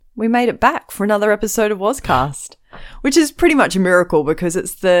we made it back for another episode of Wozcast, which is pretty much a miracle because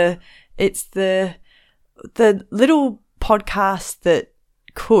it's the little podcast that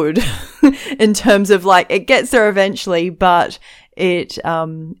could, in terms of like it gets there eventually, but it gets a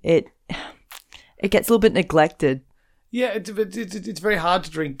little bit neglected. Yeah, it's very hard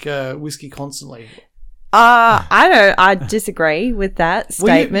to drink whiskey constantly. I disagree with that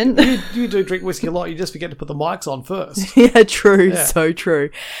statement. Well, you do drink whiskey a lot. You just forget to put the mics on first. Yeah, true. Yeah. So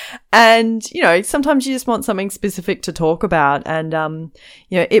true. And, sometimes you just want something specific to talk about. And,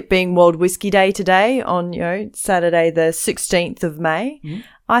 it being World Whiskey Day today on, Saturday the 16th of May,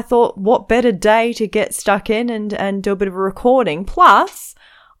 I thought what better day to get stuck in and do a bit of a recording. Plus,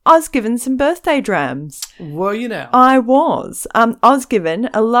 I was given some birthday drams. Were you now? I was. I was given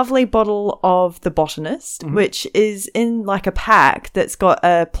a lovely bottle of The Botanist, which is in like a pack that's got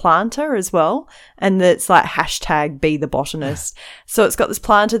a planter as well, and that's like #BeTheBotanist. So it's got this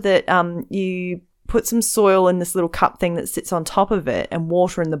planter that you put some soil in this little cup thing that sits on top of it and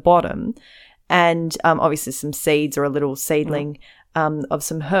water in the bottom, and obviously some seeds or a little seedling of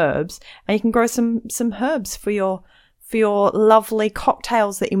some herbs, and you can grow some herbs for your lovely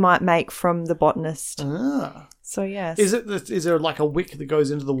cocktails that you might make from The Botanist. So, yes. Is there like a wick that goes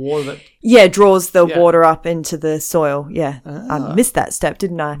into the water that... Yeah, draws the water up into the soil. Yeah. I missed that step,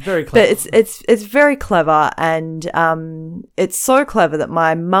 didn't I? Very clever. But it's very clever, and it's so clever that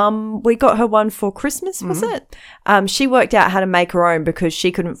my mum, we got her one for Christmas, was it? She worked out how to make her own because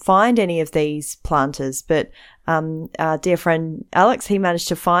she couldn't find any of these planters, but our dear friend Alex, he managed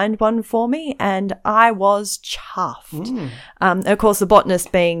to find one for me, and I was chuffed. Of course, The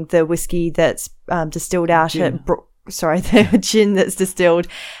Botanist being the whiskey that's distilled out at the gin that's distilled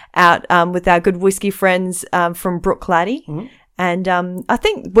out with our good whiskey friends from Bruichladdich. And I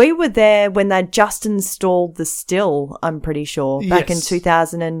think we were there when they just installed the still, I'm pretty sure, back in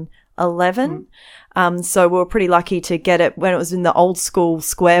 2011. So we were pretty lucky to get it when it was in the old school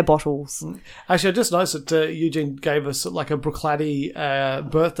square bottles. Actually, I just noticed that Eugene gave us like a Bruichladdich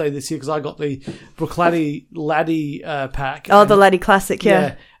birthday this year because I got the Bruichladdich Laddie pack. Oh, the Laddie Classic,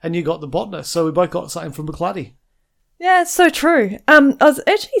 yeah. And you got The Botanist, so we both got something from Bruichladdich. Yeah, it's so true. I was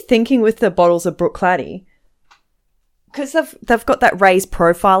actually thinking with the bottles of Bruichladdich, because they've got that raised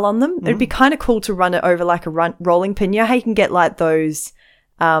profile on them, it'd be kind of cool to run it over like a rolling pin. You know how you can get like those...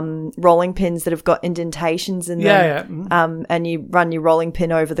 rolling pins that have got indentations in them, and you run your rolling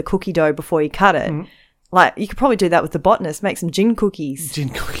pin over the cookie dough before you cut it. Like, you could probably do that with The Botanist, make some gin cookies. Gin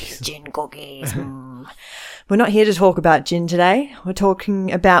cookies. We're not here to talk about gin today. We're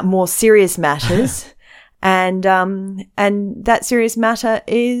talking about more serious matters, and that serious matter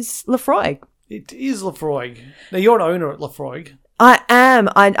is Laphroaig. It is Laphroaig. Now, you're an owner at Laphroaig. I am.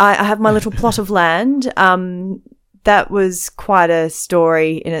 I have my little plot of land. That was quite a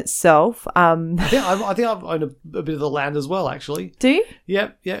story in itself. I think I've owned a bit of the land as well, actually. Do you?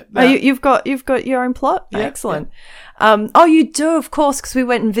 Yep, yeah. Oh, you've got your own plot? Yeah, excellent. Yeah. Oh, you do, of course, because we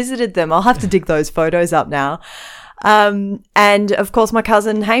went and visited them. I'll have to dig those photos up now. And of course, my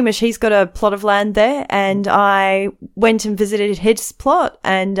cousin Hamish, he's got a plot of land there, and I went and visited his plot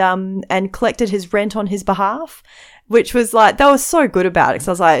and collected his rent on his behalf. Which was like, they were so good about it. Because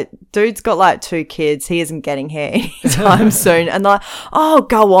I was like, dude's got like 2 kids. He isn't getting here anytime soon. And they're like, oh,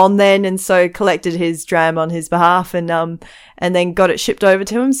 go on then. And so collected his dram on his behalf and then got it shipped over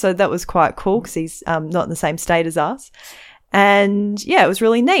to him. So that was quite cool because he's not in the same state as us. And yeah, it was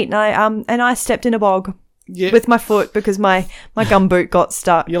really neat. And I stepped in a bog with my foot because my gumboot got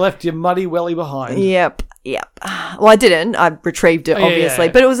stuck. You left your muddy welly behind. Yep. Well, I didn't. I retrieved it, obviously.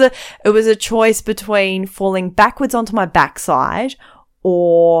 Yeah. But it was a choice between falling backwards onto my backside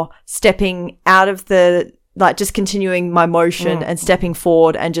or stepping out of the, like, just continuing my motion and stepping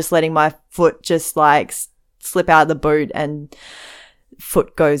forward and just letting my foot just, like, slip out of the boot and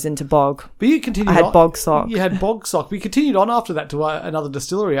foot goes into bog. But you continued. I had bog sock. You had bog sock. We continued on after that to another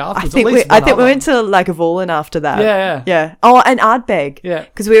distillery afterwards. I think we went to Lagavulin after that. Yeah. Oh, and Ardbeg. Yeah.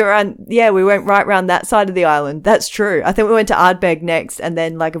 Because we went right around that side of the island. That's true. I think we went to Ardbeg next and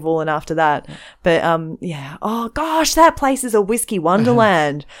then Lagavulin after that. But yeah. Oh gosh, that place is a whiskey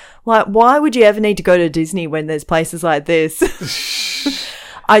wonderland. Like, why would you ever need to go to Disney when there's places like this?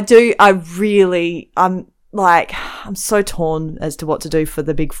 I'm so torn as to what to do for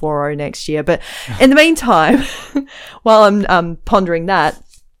the Big 4-0 next year. But in the meantime, while I'm pondering that,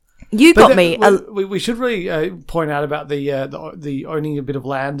 we should really point out about the owning a bit of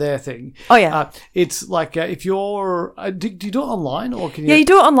land there thing. Oh yeah, it's like if you're do you do it online or can you? Yeah, you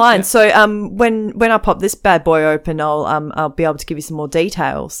do it online. Yeah. So when I pop this bad boy open, I'll be able to give you some more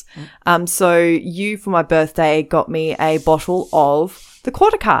details. So you for my birthday got me a bottle of the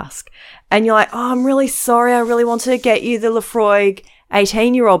quarter cask. And you're like, oh, I'm really sorry. I really wanted to get you the Laphroaig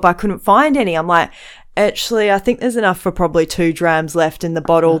 18-year-old, but I couldn't find any. I'm like, actually, I think there's enough for probably 2 drams left in the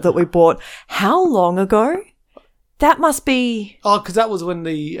bottle that we bought. How long ago? That must be... Oh, because that was when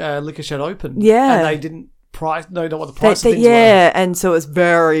the liquor shed opened. Yeah. And they didn't know what the price of things yeah, and so it was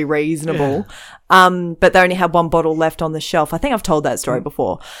very reasonable. Yeah. But they only had 1 bottle left on the shelf. I think I've told that story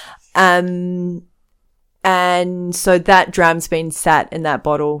before. And so that dram's been sat in that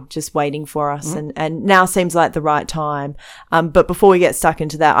bottle just waiting for us and now seems like the right time. But before we get stuck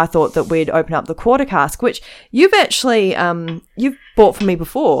into that, I thought that we'd open up the quarter cask, which you've actually you've bought for me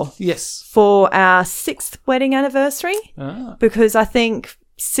before. Yes. For our 6th wedding anniversary. Because I think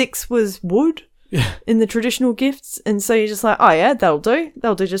 6 was wood in the traditional gifts. And so you're just like, oh yeah, that'll do.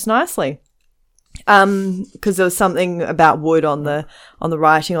 That'll do just nicely. Because there was something about wood on the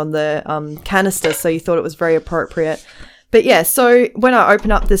writing on the canister, so you thought it was very appropriate. But yeah, so when I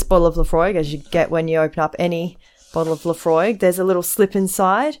open up this bottle of Laphroaig, as you get when you open up any bottle of Laphroaig, there's a little slip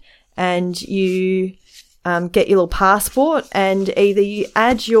inside, and you get your little passport, and either you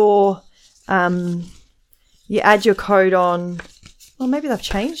add your code on. Well, maybe they've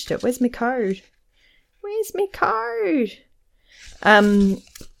changed it. Where's my code?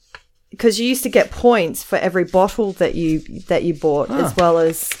 Because you used to get points for every bottle that you bought, as well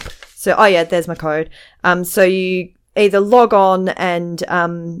as there's my code. So you either log on and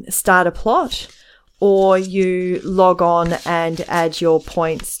start a plot, or you log on and add your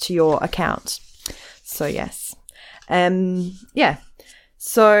points to your account. So yes,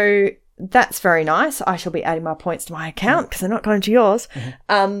 so that's very nice. I shall be adding my points to my account because they're not going to yours.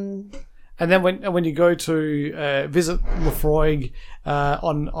 And then when you go to visit Laphroaig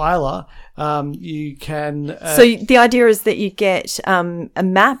on Isla, you can... so the idea is that you get a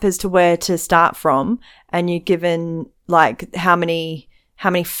map as to where to start from, and you're given like how many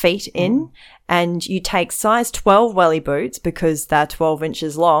feet in, and you take size 12 welly boots because they're 12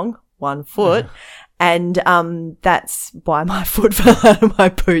 inches long, 1 foot, and that's why my foot fell out of my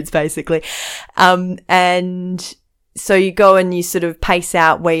boots basically. And... so you go and you sort of pace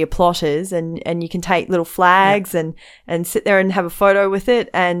out where your plot is, and you can take little flags and sit there and have a photo with it.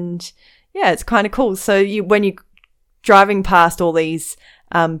 And yeah, it's kind of cool. So when you're driving past all these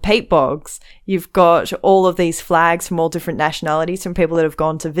peat bogs, you've got all of these flags from all different nationalities from people that have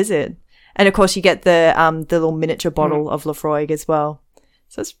gone to visit. And of course you get the little miniature bottle of Laphroaig as well.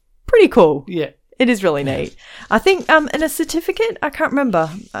 So it's pretty cool. Yeah. It is really neat. I think, and a certificate, I can't remember.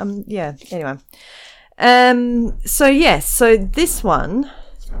 Anyway. So this one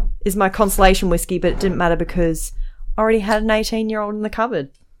is my consolation whiskey, but it didn't matter because I already had an 18-year-old in the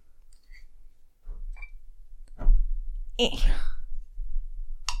cupboard.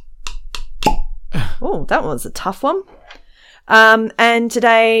 Oh, that was a tough one. And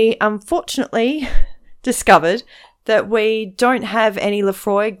today, unfortunately, discovered that we don't have any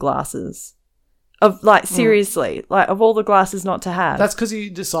Laphroaig glasses. Seriously, of all the glasses not to have. That's because you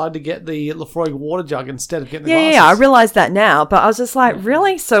decided to get the Laphroaig water jug instead of getting the glasses. Yeah, I realise that now, but I was just like,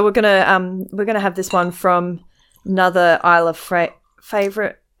 really? So we're gonna have this one from another Isla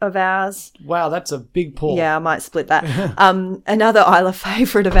favourite of ours. Wow, that's a big pull. Yeah, I might split that. Another Isla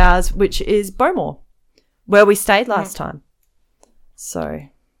favourite of ours, which is Bowmore, where we stayed last time. So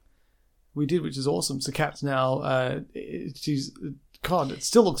we did, which is awesome. So Kat's now, she's. God, it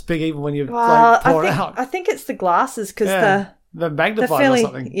still looks big even when you pour it out. I think it's the glasses because they're magnified or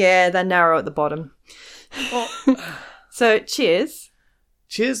something. Yeah, they're narrow at the bottom. So, cheers.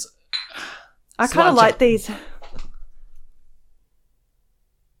 Cheers. I kind of like these.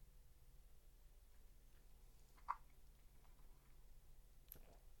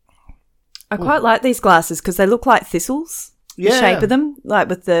 I quite like these glasses because they look like thistles. The shape of them, like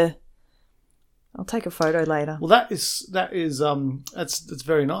with the... I'll take a photo later. Well, that's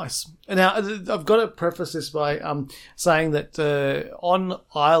very nice. And now I've got to preface this by saying that on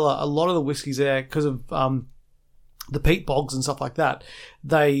Isla, a lot of the whiskies there, because of the peat bogs and stuff like that,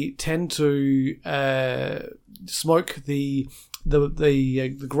 they tend to smoke the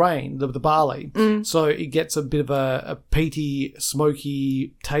grain, the barley, so it gets a bit of a peaty,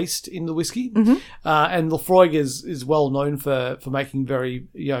 smoky taste in the whiskey. And Laphroaig is well known for making very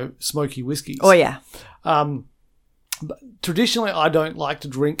smoky whiskies. Oh yeah. But traditionally, I don't like to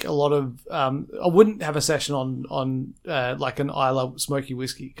drink a lot of. I wouldn't have a session on like an Isla smoky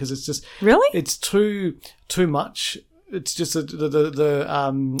whiskey because it's just it's too much. It's just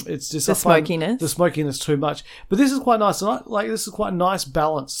it's just the smokiness. The smokiness too much. But this is quite nice. This is quite a nice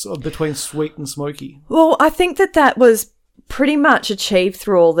balance between sweet and smoky. Well, I think that was pretty much achieved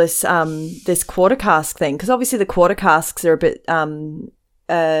through all this this quarter cask thing, because obviously the quarter casks are a bit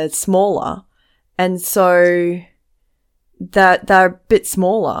smaller, and so that they're a bit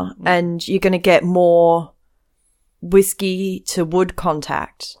smaller, and you're going to get more whiskey to wood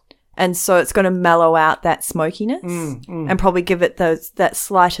contact, and so it's going to mellow out that smokiness and probably give it that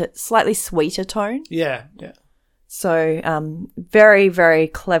slightly sweeter tone. Yeah. So very, very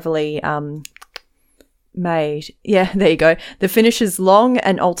cleverly made. Yeah, there you go. The finish is long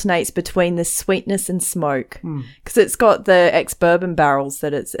and alternates between the sweetness and smoke, because it's got the ex-bourbon barrels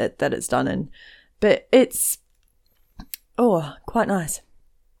that it's done in. But it's quite nice.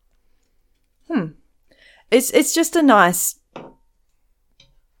 It's just a nice,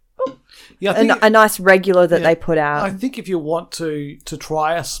 a nice regular that they put out. I think if you want to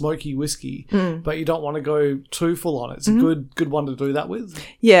try a smoky whiskey, but you don't want to go too full on it, it's a good one to do that with.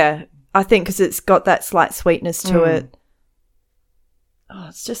 Yeah, I think because it's got that slight sweetness to it. Oh,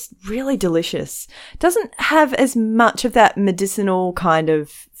 it's just really delicious. Doesn't have as much of that medicinal kind of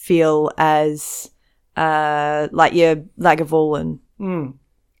feel as like your Lagavulin.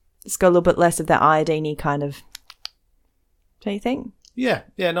 It's got a little bit less of that iodine-y kind of. Don't you think? Yeah.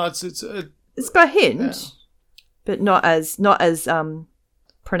 No, it's got a hint, but not as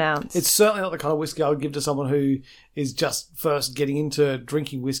pronounced. It's certainly not the kind of whiskey I would give to someone who is just first getting into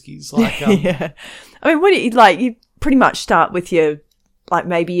drinking whiskies. Like, yeah. I mean, what do you like? You pretty much start with your, like,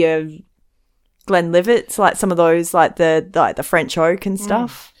 maybe your Glenlivets, like some of those, like the French oak and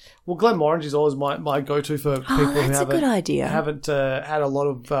stuff. Well, Glenmorangie is always my go-to for people who haven't had a lot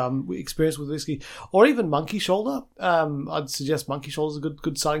of experience with whiskey, or even Monkey Shoulder. I'd suggest Monkey Shoulder is a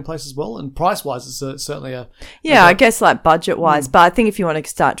good starting place as well, and price-wise, it's certainly a... Yeah, I guess like budget-wise, but I think if you want to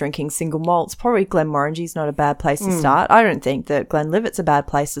start drinking single malts, probably Glenmorangie is not a bad place to start. I don't think that Glenlivet's a bad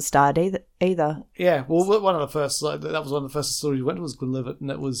place to start either. Yeah, well, one of the first, that was one of the first distilleries we went to was Glenlivet, and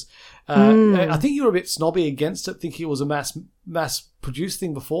it was... I think you were a bit snobby against it, thinking it was a mass-produced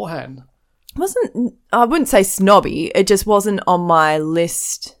thing beforehand. I wouldn't say snobby. It just wasn't on my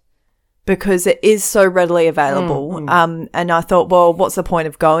list because it is so readily available. And I thought, well, what's the point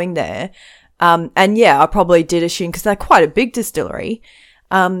of going there? And yeah, I probably did assume, because they're quite a big distillery.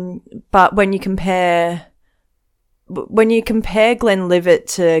 But when you compare Glenlivet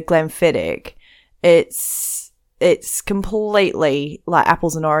to Glenfiddich, it's completely like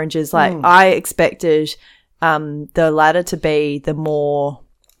apples and oranges. Like I expected the latter to be the more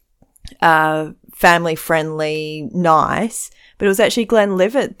family friendly, nice, but it was actually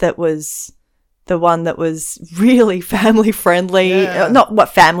Glenlivet that was the one that was really family friendly. Not what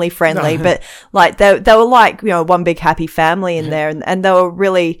family friendly, but like they were like, one big happy family in there, and they were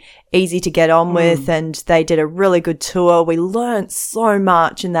really easy to get on with, and they did a really good tour. We learnt so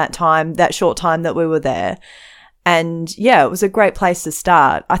much in that short time that we were there. And yeah, it was a great place to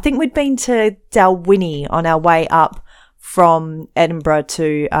start. I think we'd been to Dalwhinnie on our way up from Edinburgh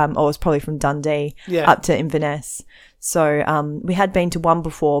to, or it was probably from Dundee up to Inverness. So we had been to one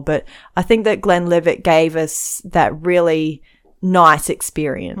before, but I think that Glenlivet gave us that really nice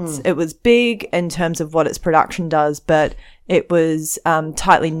experience. It was big in terms of what its production does, but it was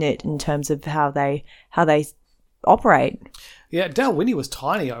tightly knit in terms of how they operate. Yeah, Dalwhinnie was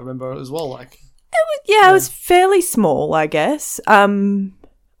tiny, I remember as well. It was fairly small, I guess.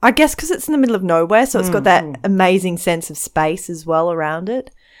 I guess because it's in the middle of nowhere, so it's got that amazing sense of space as well around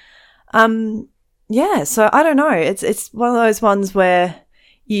it. Yeah, so I don't know. It's one of those ones where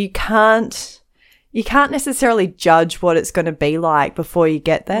you can't necessarily judge what it's going to be like before you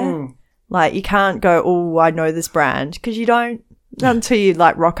get there. Like you can't go, oh, I know this brand, because you don't until you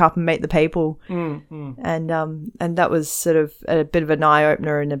like rock up and meet the people. And that was sort of a bit of an eye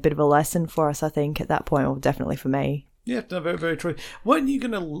opener and a bit of a lesson for us, I think, at that point, or definitely for me. Yeah, no, very, very true. Weren't you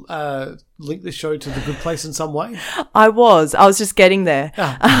going to link this show to The Good Place in some way? I was just getting there,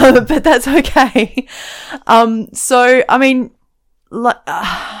 but that's okay. So, I mean,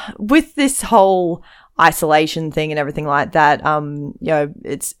 with this whole isolation thing and everything like that,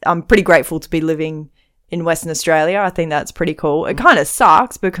 I'm pretty grateful to be living in Western Australia. I think that's pretty cool. It kind of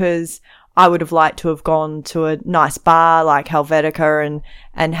sucks because I would have liked to have gone to a nice bar like Helvetica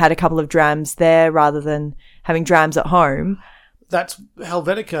and had a couple of drams there rather than having drams at home. That's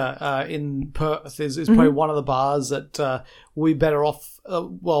Helvetica in Perth is probably one of the bars that will be better off.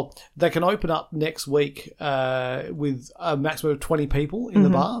 Well, they can open up next week with a maximum of 20 people in the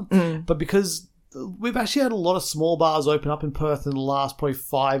bar. But because we've actually had a lot of small bars open up in Perth in the last probably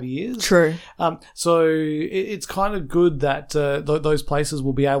 5 years. True. So it's kind of good that those places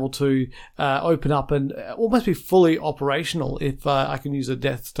will be able to open up and almost be fully operational, if I can use a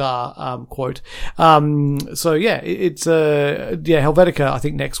Death Star quote. So yeah, it's Helvetica. I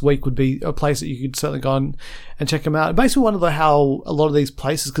think next week would be a place that you could certainly go on and check them out. It makes me wonder how a lot of these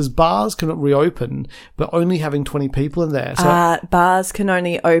places, because bars can reopen, but only having 20 people in there. So bars can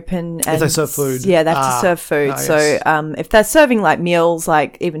only open if they serve food. Yeah, they have to serve food. Yes. So if they're serving like meals,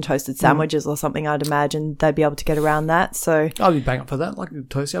 like even toasted sandwiches or something, I'd imagine they'd be able to get around that. So I'll be bang up for that. Like a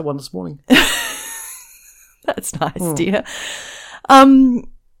toasty, I had one this morning. That's nice, dear.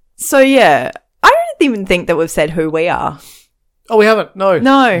 So yeah, I don't even think that we've said who we are. Oh, we haven't?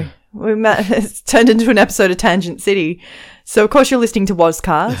 No. It's turned into an episode of Tangent City. So, of course, you're listening to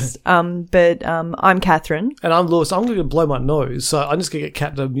Wozcast, but I'm Catherine. And I'm Lewis. I'm going to blow my nose, so I'm just going to get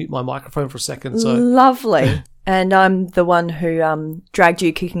Kat to mute my microphone for a second. So Lovely. And I'm the one who dragged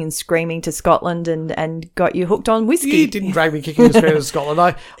you kicking and screaming to Scotland and got you hooked on whiskey. You didn't drag me kicking and screaming to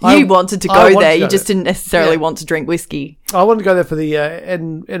Scotland. You wanted to go there. You just didn't necessarily want to drink whiskey. I wanted to go there for the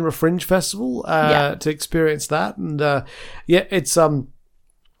Edinburgh Fringe Festival to experience that. And, it's...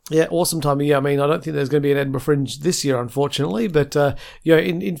 awesome time of year. I mean, I don't think there's going to be an Edinburgh Fringe this year, unfortunately, but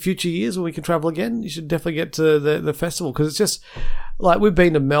in future years when we can travel again, you should definitely get to the festival, because it's just like, we've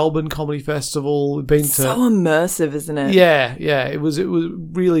been to Melbourne Comedy Festival, we've been so immersive, isn't it? Yeah, it was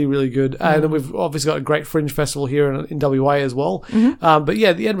really, really good, and we've obviously got a great Fringe Festival here in WA as well. But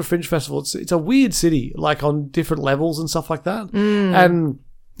yeah, the Edinburgh Fringe Festival, it's a weird city, like on different levels and stuff like that, and.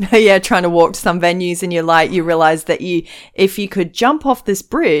 Yeah, trying to walk to some venues and you realise that if you could jump off this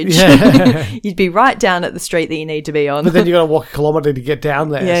bridge, you'd be right down at the street that you need to be on. But then you got to walk a kilometre to get down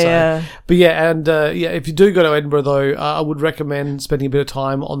there. Yeah. But if you do go to Edinburgh though, I would recommend spending a bit of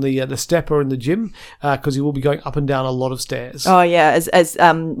time on the stepper in the gym, because you will be going up and down a lot of stairs. Oh yeah, as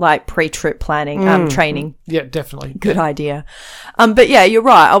like pre-trip planning, training. Yeah, definitely. Good idea. But yeah, you're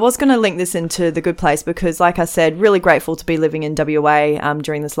right. I was going to link this into The Good Place because, like I said, really grateful to be living in WA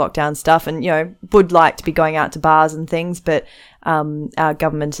during this lockdown stuff, and would like to be going out to bars and things, but our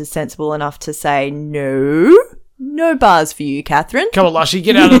government is sensible enough to say no bars for you, Catherine. Come on, Lushy,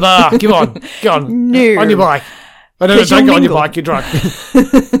 get out of the bar. Come on, go on. No. On your bike. No, don't go on your bike, you're drunk.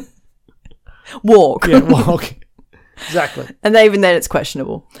 Walk. Yeah, walk. Exactly. And even then it's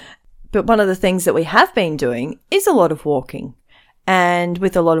questionable. But one of the things that we have been doing is a lot of walking. And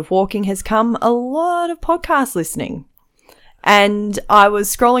with a lot of walking has come a lot of podcast listening. And I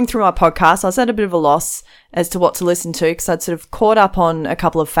was scrolling through my podcast. I was at a bit of a loss as to what to listen to because I'd sort of caught up on a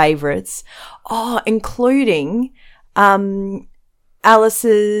couple of favourites. Including Alice's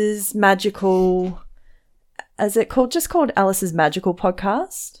Magical... Is it called Alice's Magical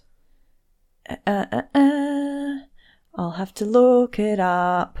Podcast? I'll have to look it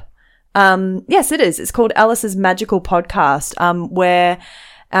up. Yes, it is. It's called Alice's Magical Podcast, where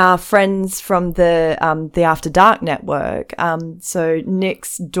our friends from the After Dark Network, so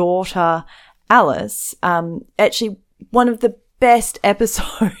Nick's daughter, Alice, actually one of the best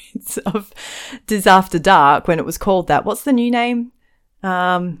episodes of Dis After Dark when it was called that. What's the new name?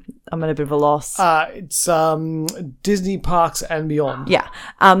 I'm at a bit of a loss. It's Disney Parks and Beyond. Yeah.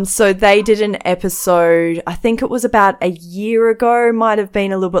 So they did an episode, I think it was about a year ago, might have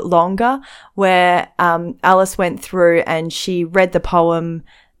been a little bit longer, where Alice went through and she read the poem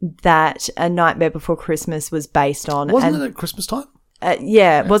that A Nightmare Before Christmas was based on. Wasn't it at Christmas time?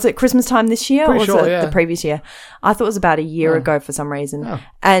 Yeah. Was it Christmas time this year or was it the previous year? I thought it was about a year ago for some reason. Oh.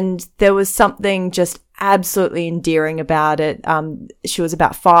 And there was something just absolutely endearing about it. She was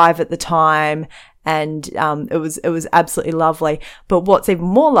about 5 at the time and it was absolutely lovely. But what's even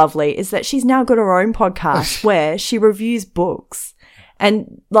more lovely is that she's now got her own podcast where she reviews books.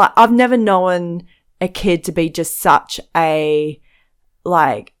 And like, I've never known a kid to be just such a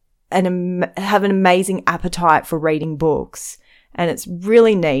have an amazing appetite for reading books. And it's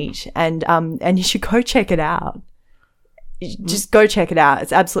really neat, and you should go check it out. Just go check it out.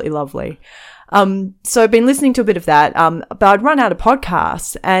 It's absolutely lovely. So I've been listening to a bit of that, but I'd run out of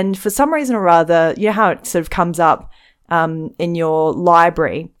podcasts, and for some reason or other, you know how it sort of comes up in your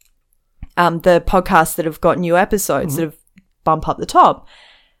library, the podcasts that have got new episodes sort of bump up the top.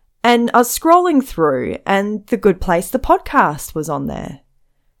 And I was scrolling through, and The Good Place, the podcast, was on there.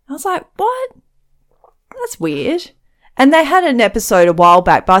 I was like, what? That's weird. And they had an episode a while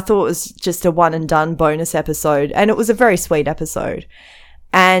back, but I thought it was just a one and done bonus episode. And it was a very sweet episode.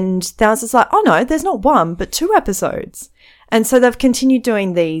 And then I was just like, oh no, there's not one, but 2 episodes. And so they've continued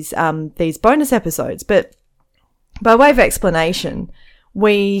doing these bonus episodes. But by way of explanation,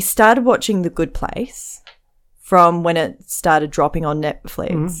 we started watching The Good Place from when it started dropping on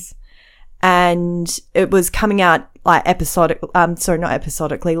Netflix. And it was coming out like not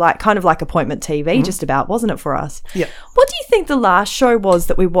episodically, like kind of like appointment TV, just about, wasn't it, for us? Yeah. What do you think the last show was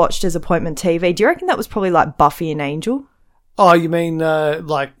that we watched as appointment TV? Do you reckon that was probably like Buffy and Angel? Oh, you mean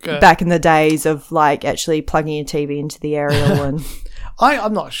back in the days of like actually plugging your TV into the aerial and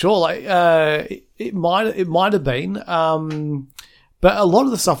I'm not sure. Like it might have been, but a lot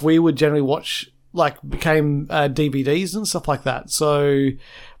of the stuff we would generally watch like became DVDs and stuff like that. So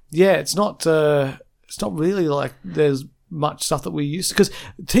yeah, it's not really like there's much stuff that we used to, because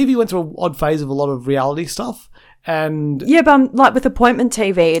TV went through an odd phase of a lot of reality stuff. And yeah, but I'm like with appointment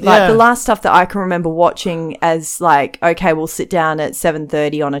TV, like the last stuff that I can remember watching as like, okay, we'll sit down at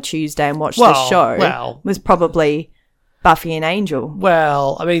 7:30 on a Tuesday and watch this show was probably Buffy and Angel.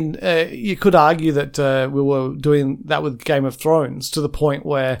 Well, I mean, you could argue that we were doing that with Game of Thrones to the point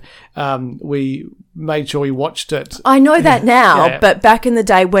where we made sure we watched it. I know that now, but back in the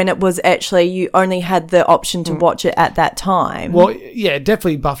day when it was actually you only had the option to watch it at that time. Well, yeah,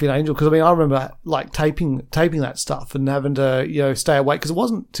 definitely Buffy and Angel, because I mean, I remember like taping that stuff and having to stay awake because it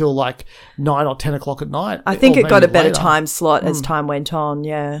wasn't till like 9 or 10 o'clock at night. I think it got a better time slot as time went on.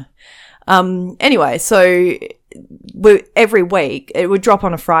 Yeah. Anyway, so every week it would drop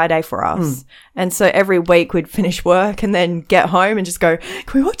on a Friday for us, and so every week we'd finish work and then get home and just go,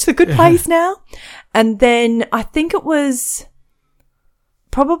 can we watch The Good Place now? And then I think it was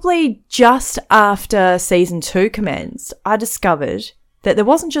probably just after season 2 commenced, I discovered that there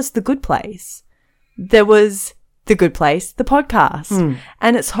wasn't just The Good Place, there was The Good Place, the podcast,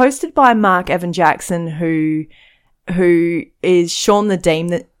 and it's hosted by Mark Evan Jackson, who is Sean the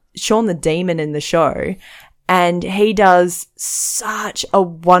Demon in the show. And he does such a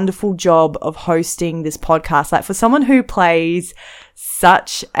wonderful job of hosting this podcast. Like, for someone who plays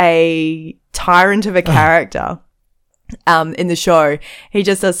such a tyrant of a character in the show, he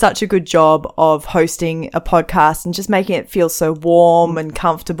just does such a good job of hosting a podcast and just making it feel so warm and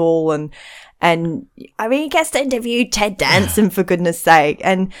comfortable. And I mean, he gets to interview Ted Danson, for goodness sake.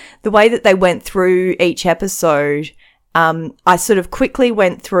 And the way that they went through each episode, I sort of quickly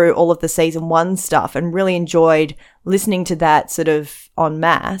went through all of the season 1 stuff and really enjoyed listening to that sort of en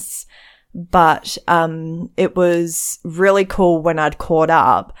masse. But it was really cool when I'd caught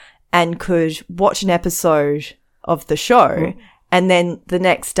up and could watch an episode of the show and then the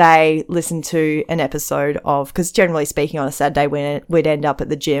next day listen to an episode of, because generally speaking on a Saturday we'd end up at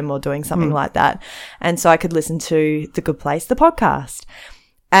the gym or doing something like that. And so I could listen to The Good Place, the podcast.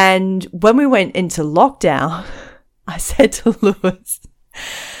 And when we went into lockdown, I said to Lewis,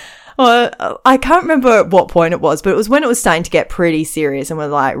 I can't remember at what point it was, but it was when it was starting to get pretty serious and we're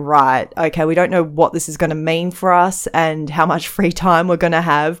like, right, okay, we don't know what this is going to mean for us and how much free time we're going to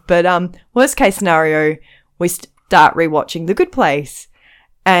have. But worst case scenario, we start rewatching The Good Place.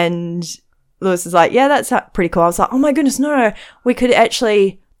 And Lewis is like, yeah, that's pretty cool. I was like, oh my goodness, no, we could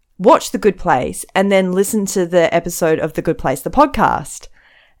actually watch The Good Place and then listen to the episode of The Good Place, the podcast.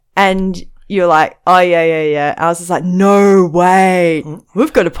 And you're like, oh, yeah. I was just like, no way.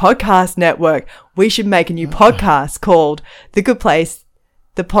 We've got a podcast network. We should make a new podcast called The Good Place,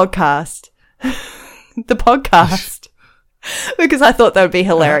 the podcast. The podcast. Because I thought that would be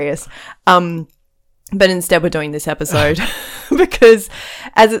hilarious. But instead we're doing this episode because,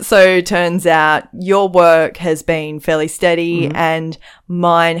 as it so turns out, your work has been fairly steady and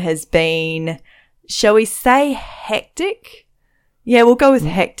mine has been, shall we say, hectic? Yeah, we'll go with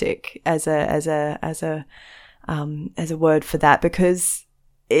hectic as a word for that, because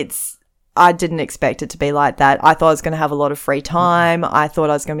I didn't expect it to be like that. I thought I was going to have a lot of free time. I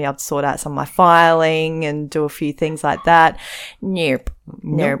thought I was going to be able to sort out some of my filing and do a few things like that. Nope.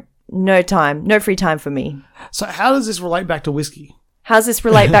 No time. No free time for me. So how does this relate back to whiskey? How does this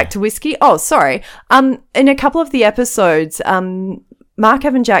relate back to whiskey? Oh, sorry. In a couple of the episodes, Mark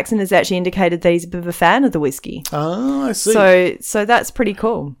Evan Jackson has actually indicated that he's a bit of a fan of the whiskey. Oh, I see. So that's pretty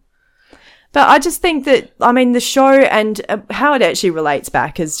cool. But I just think that, I mean, the show and how it actually relates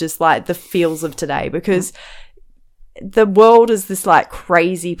back is just like the feels of today, because the world is this like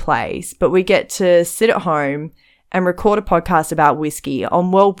crazy place, but we get to sit at home and record a podcast about whiskey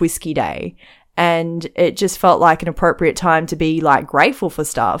on World Whiskey Day. And it just felt like an appropriate time to be like grateful for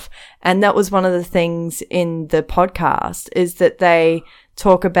stuff. And that was one of the things in the podcast, is that they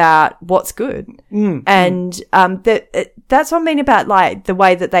talk about what's good. And that's what I mean about like the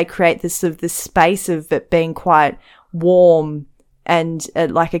way that they create this sort of this space of it being quite warm and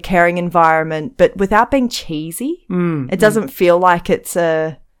like a caring environment, but without being cheesy. It doesn't feel like it's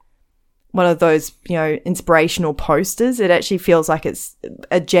one of those, inspirational posters. It actually feels like it's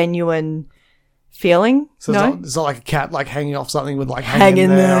a genuine feeling. So no? it's not like a cat like hanging off something with like hanging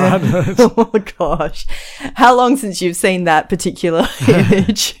there. Right? Oh gosh. How long since you've seen that particular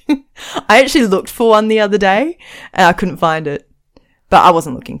image? I actually looked for one the other day and I couldn't find it. But I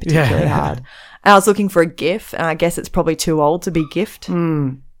wasn't looking particularly hard. And I was looking for a GIF, and I guess it's probably too old to be GIFed.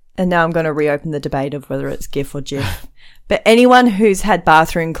 And now I'm going to reopen the debate of whether it's GIF or GIF. But anyone who's had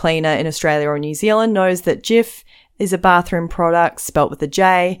bathroom cleaner in Australia or New Zealand knows that GIF is a bathroom product spelt with a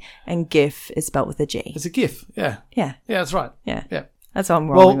J, and GIF is spelt with a G. It's a GIF, yeah. Yeah. Yeah, that's right. Yeah. Yeah. That's what I'm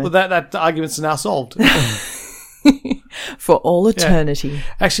rolling Well, with. that argument's now solved. For all eternity. Yeah.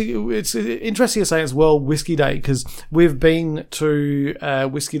 Actually, it's interesting to say as well, Whiskey Day, because we've been to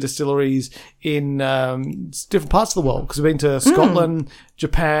whiskey distilleries in different parts of the world, because we've been to Scotland,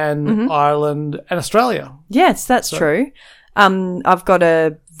 Japan, Ireland, and Australia. Yes, that's true. I've got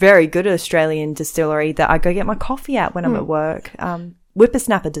a very good Australian distillery that I go get my coffee at when I'm at work.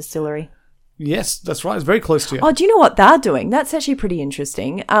 Whippersnapper Distillery. Yes, that's right. It's very close to you. Oh, do you know what they're doing? That's actually pretty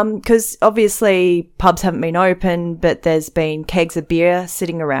interesting. Because obviously pubs haven't been open, but there's been kegs of beer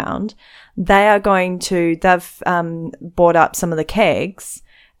sitting around. They've bought up some of the kegs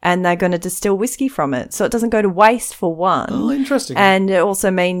and they're going to distill whiskey from it. So it doesn't go to waste, for one. Oh, interesting. And it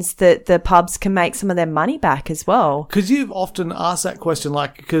also means that the pubs can make some of their money back as well. Because you've often asked that question,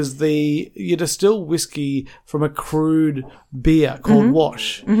 like, because you distill whiskey from a crude beer called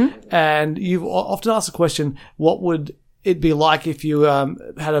wash. And you've often asked the question, what would it be like if you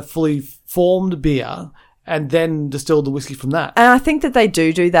had a fully formed beer and then distilled the whiskey from that? And I think that they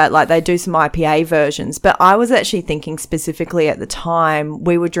do that, like they do some IPA versions. But I was actually thinking specifically at the time,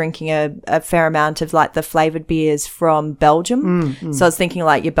 we were drinking a fair amount of like the flavoured beers from Belgium. So I was thinking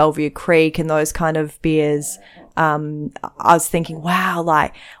like your Bellevue Creek and those kind of beers. I was thinking, wow,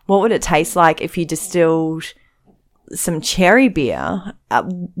 like what would it taste like if you distilled some cherry beer?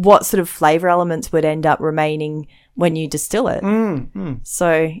 What sort of flavour elements would end up remaining when you distill it?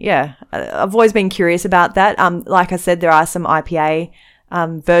 So yeah, I've always been curious about that. Like I said, there are some IPA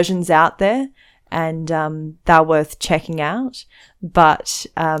versions out there, and they're worth checking out. But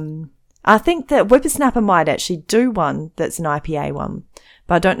I think that Whippersnapper might actually do one that's an IPA one,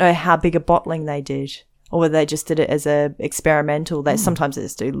 but I don't know how big a bottling they did, or whether they just did it as a experimental. Sometimes they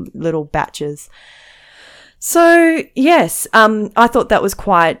just do little batches. So yes, I thought that was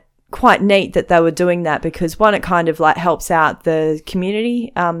quite neat that they were doing that, because one, it kind of like helps out the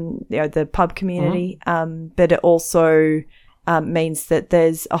community, the pub community, but it also means that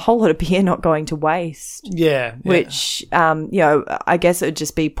there's a whole lot of beer not going to waste. Yeah. Which, I guess it would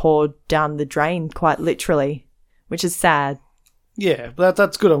just be poured down the drain quite literally, which is sad. Yeah, but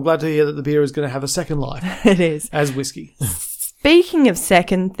that's good. I'm glad to hear that the beer is going to have a second life. It is. As whiskey. Speaking of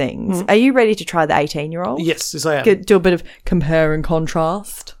second things, are you ready to try the 18-year-old? Yes, I am. Do a bit of compare and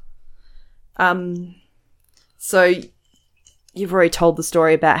contrast. So you've already told the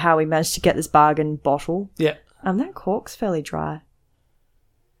story about how we managed to get this bargain bottle. Yeah. That cork's fairly dry.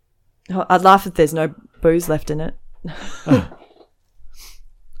 Oh, I'd laugh if there's no booze left in it.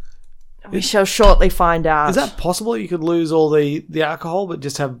 We shall shortly find out. Is that possible? You could lose all the alcohol, but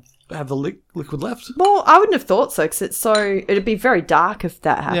just have the liquid left? Well, I wouldn't have thought so, because it'd be very dark if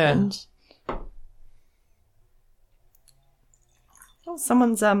that happened. Yeah. Oh,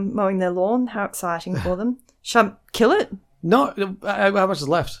 someone's mowing their lawn. How exciting for them. Should I kill it? No. How much is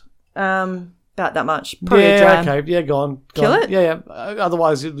left? About that much. Probably a dram. Okay. Yeah, go on. Kill it? Yeah.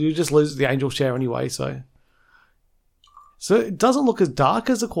 Otherwise, you just lose the angel share anyway, so... So it doesn't look as dark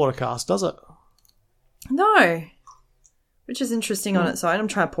as a quarter cask, does it? No. Which is interesting on its own. I'm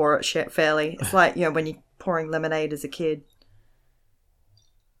trying to pour it fairly. It's like, when you're pouring lemonade as a kid.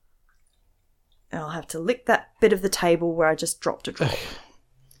 And I'll have to lick that bit of the table where I just dropped a drop.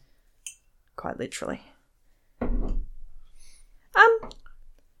 Quite literally.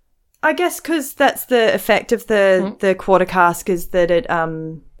 I guess because that's the effect of the quarter cask, is that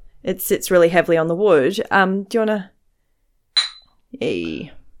it sits really heavily on the wood. Do you want to... Yay.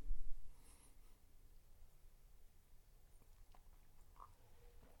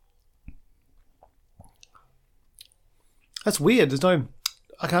 That's weird. I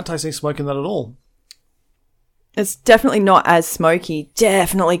can't taste any smoke in that at all. It's definitely not as smoky.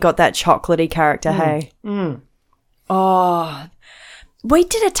 Definitely got that chocolatey character, hey? Oh, we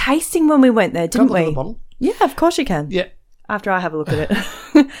did a tasting when we went there, didn't we? The bottle? Yeah, of course you can. Yeah. After I have a look at it.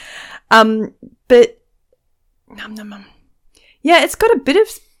 But... Yeah, it's got a bit of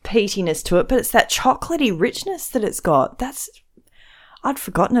peatiness to it, but it's that chocolatey richness that it's got. I'd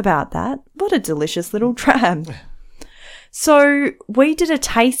forgotten about that. What a delicious little dram. So we did a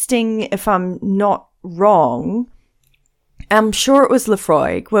tasting, if I'm not wrong, I'm sure it was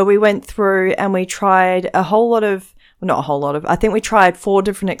Laphroaig, where we went through and we tried I think we tried 4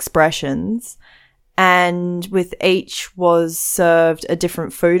 different expressions, and with each was served a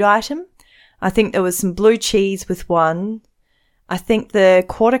different food item. I think there was some blue cheese with one. I think the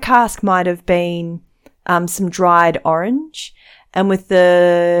quarter cask might have been some dried orange. And with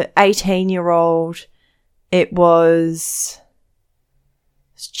the 18-year-old, it was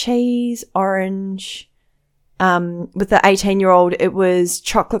cheese, orange. With the 18-year-old, it was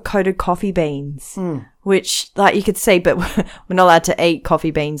chocolate-coated coffee beans, which, like, you could see, but we're not allowed to eat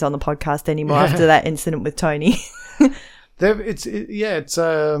coffee beans on the podcast anymore after that incident with Tony. It's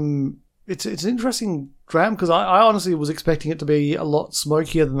an interesting dram, because I honestly was expecting it to be a lot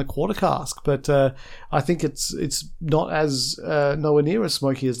smokier than the quarter cask, but I think it's not as nowhere near as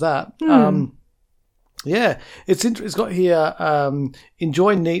smoky as that. It's got here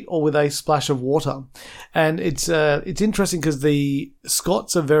enjoy neat or with a splash of water, and it's interesting because the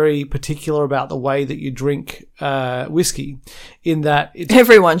Scots are very particular about the way that you drink whiskey. In that,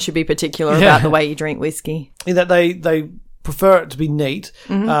 everyone should be particular about the way you drink whiskey. In that they prefer it to be neat.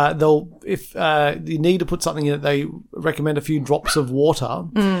 If you need to put something in it, they recommend a few drops of water,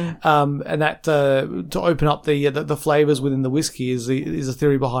 and that to open up the flavors within the whiskey is a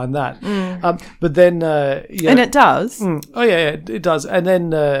theory behind that. But then, and it does. It does. And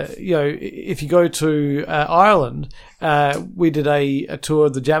then, if you go to Ireland, we did a tour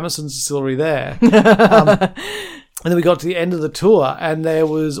of the Jameson distillery there. And then we got to the end of the tour, and there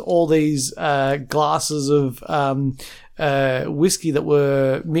was all these glasses of whiskey that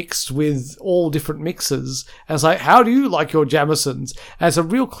were mixed with all different mixes. And it's like, how do you like your Jamesons? And it's a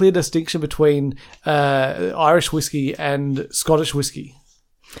real clear distinction between Irish whiskey and Scottish whiskey.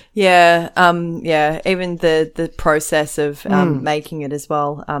 Yeah, even the process of making it as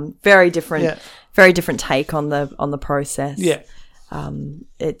well. Very different take on the process. Yeah.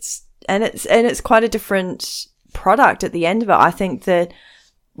 It's quite a different product at the end of it. I think that,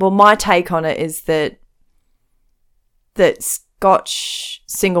 my take on it is that Scotch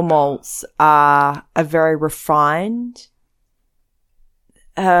single malts are a very refined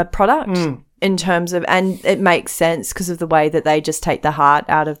product in terms of, and it makes sense because of the way that they just take the heart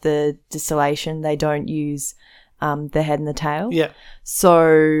out of the distillation. They don't use the head and the tail. Yeah.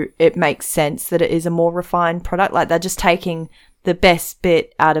 So it makes sense that it is a more refined product. Like, they're just taking the best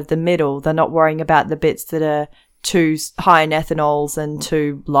bit out of the middle. They're not worrying about the bits that are too high in ethanols and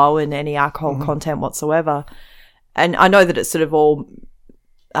too low in any alcohol content whatsoever. And I know that it sort of all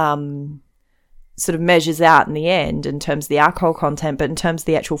sort of measures out in the end in terms of the alcohol content, but in terms of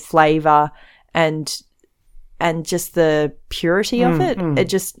the actual flavour and just the purity of it, it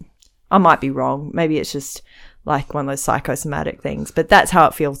just, I might be wrong. Maybe it's just like one of those psychosomatic things, but that's how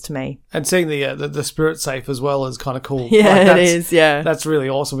it feels to me. And seeing the spirit safe as well is kind of cool. Yeah, it is. Yeah, that's really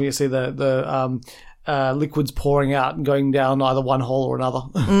awesome when you see the liquids pouring out and going down either one hole or another.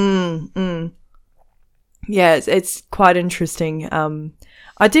 Yeah, it's quite interesting.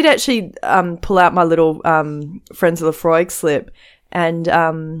 I did actually pull out my little Friends of Laphroaig slip, and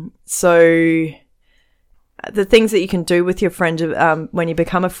so the things that you can do with your friend when you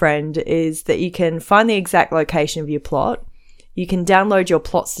become a friend is that you can find the exact location of your plot. You can download your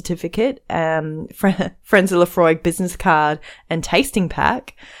plot certificate, Friends of Laphroaig business card and tasting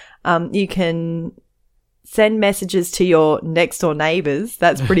pack. You can send messages to your next door neighbours.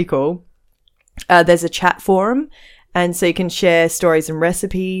 That's pretty cool. There's a chat forum, and so you can share stories and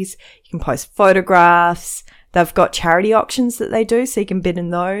recipes. You can post photographs. They've got charity auctions that they do, so you can bid in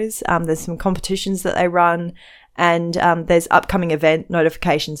those. There's some competitions that they run, and there's upcoming event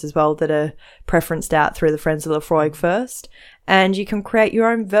notifications as well that are preferenced out through the Friends of Laphroaig first. And you can create your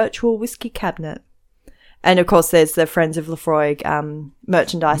own virtual whiskey cabinet. And, of course, there's the Friends of Laphroaig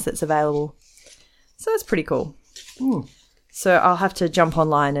merchandise that's available. So that's pretty cool. Ooh. So I'll have to jump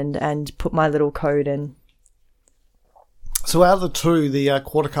online and put my little code in. So out of the two, the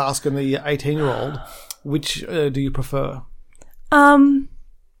quarter cask and the 18-year-old, which do you prefer? Do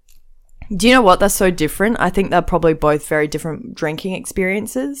you know what? They're so different. I think they're probably both very different drinking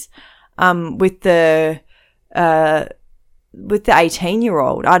experiences. With the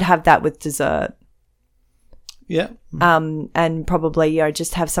 18-year-old, I'd have that with dessert. Yeah. And probably,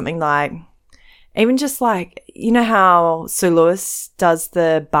 just have something like, even just like, you know how Sue Lewis does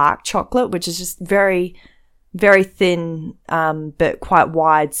the bark chocolate, which is just very, very thin, but quite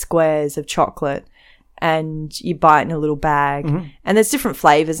wide squares of chocolate, and you buy it in a little bag. And there's different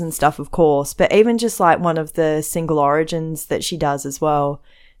flavors and stuff, of course, but even just like one of the single origins that she does as well,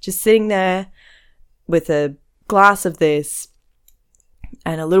 just sitting there with a glass of this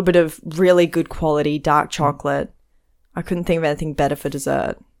and a little bit of really good quality dark chocolate. I couldn't think of anything better for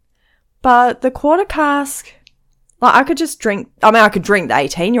dessert. But the quarter cask, like I could just drink, I could drink the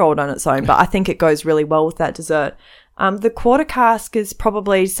 18-year-old on its own, but I think it goes really well with that dessert. The quarter cask is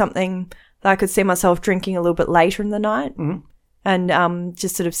probably something that I could see myself drinking a little bit later in the night, and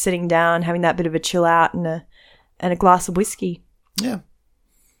just sort of sitting down, having that bit of a chill out and a glass of whiskey. Yeah.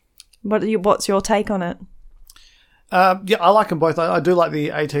 What's your take on it? Yeah, I like them both. I do like the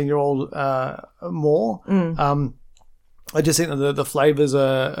 18-year-old more. I just think that the flavours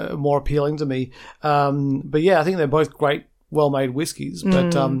are more appealing to me. But yeah, I think they're both great, well-made whiskies.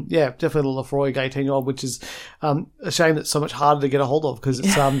 But yeah, definitely the Laphroaig 18-year-old, which is a shame that it's so much harder to get a hold of because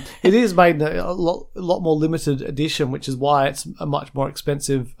it's it is made in a lot more limited edition, which is why it's a much more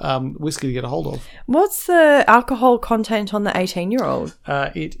expensive whiskey to get a hold of. What's the alcohol content on the 18-year-old?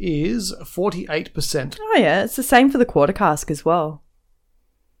 It is 48%. Oh yeah, it's the same for the quarter cask as well.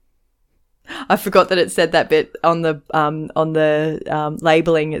 I forgot that it said that bit on the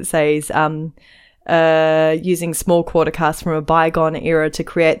labelling. It says using small quarter casks from a bygone era to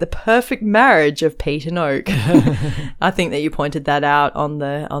create the perfect marriage of peat and oak. I think that you pointed that out on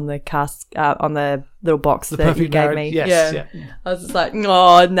the cask on the little box that you gave me. Yes, yeah. I was just like,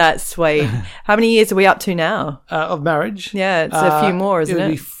 oh, isn't that sweet? How many years are we up to now? Of marriage? Yeah, it's a few more, isn't it?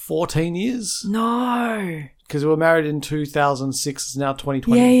 It'll be 14 years. No. Because we were married in 2006. It's now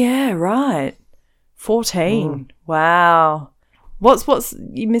 2020. Yeah, right. 14. Wow. What's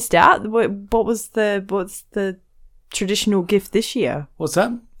you missed out? What's the traditional gift this year? What's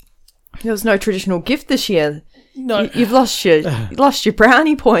that? There was no traditional gift this year. No, you've lost your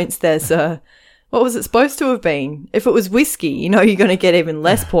brownie points there, sir. What was it supposed to have been? If it was whiskey, you're going to get even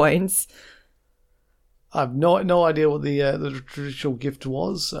less points. I've no idea what the traditional gift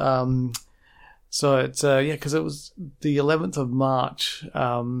was. So it's because it was the 11th of March.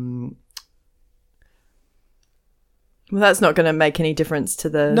 Well, that's not going to make any difference to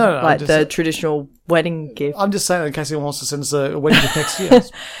the the traditional wedding gift. I'm just saying in case anyone wants to send us a wedding gift next year.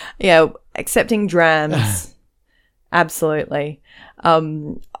 Yeah, accepting drams. Absolutely.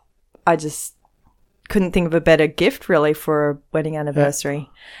 I just couldn't think of a better gift really for a wedding anniversary. Yeah.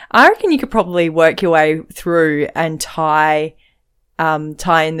 I reckon you could probably work your way through and tie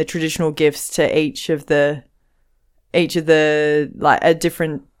in the traditional gifts to each of the like a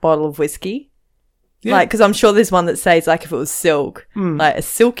different bottle of whiskey. Yeah. Like, because I'm sure there's one that says, like, if it was silk, like a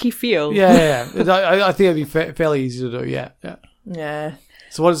silky feel. Yeah. I think it'd be fairly easy to do. Yeah.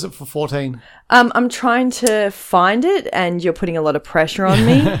 So what is it for 14? I'm trying to find it, and you're putting a lot of pressure on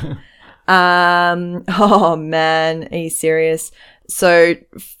me. Oh man, are you serious? So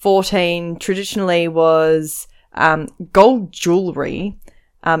 14 traditionally was gold jewelry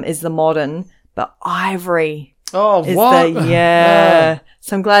is the modern, but ivory. Oh, is what?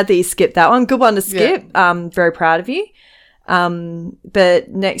 So I'm glad that you skipped that one. Good one to skip. Yeah. Very proud of you. But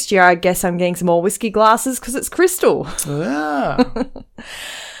next year, I guess I'm getting some more whiskey glasses because it's crystal. Yeah.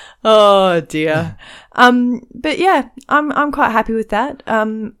 Oh dear. But yeah, I'm quite happy with that.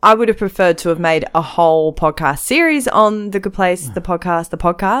 I would have preferred to have made a whole podcast series on The Good Place, the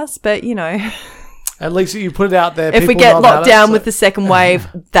podcast, but you know. At least you put it out there. If we get locked down with the second wave,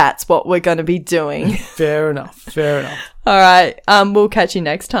 that's what we're going to be doing. Fair enough. All right. We'll catch you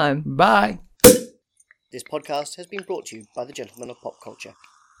next time. Bye. This podcast has been brought to you by the Gentlemen of Pop Culture.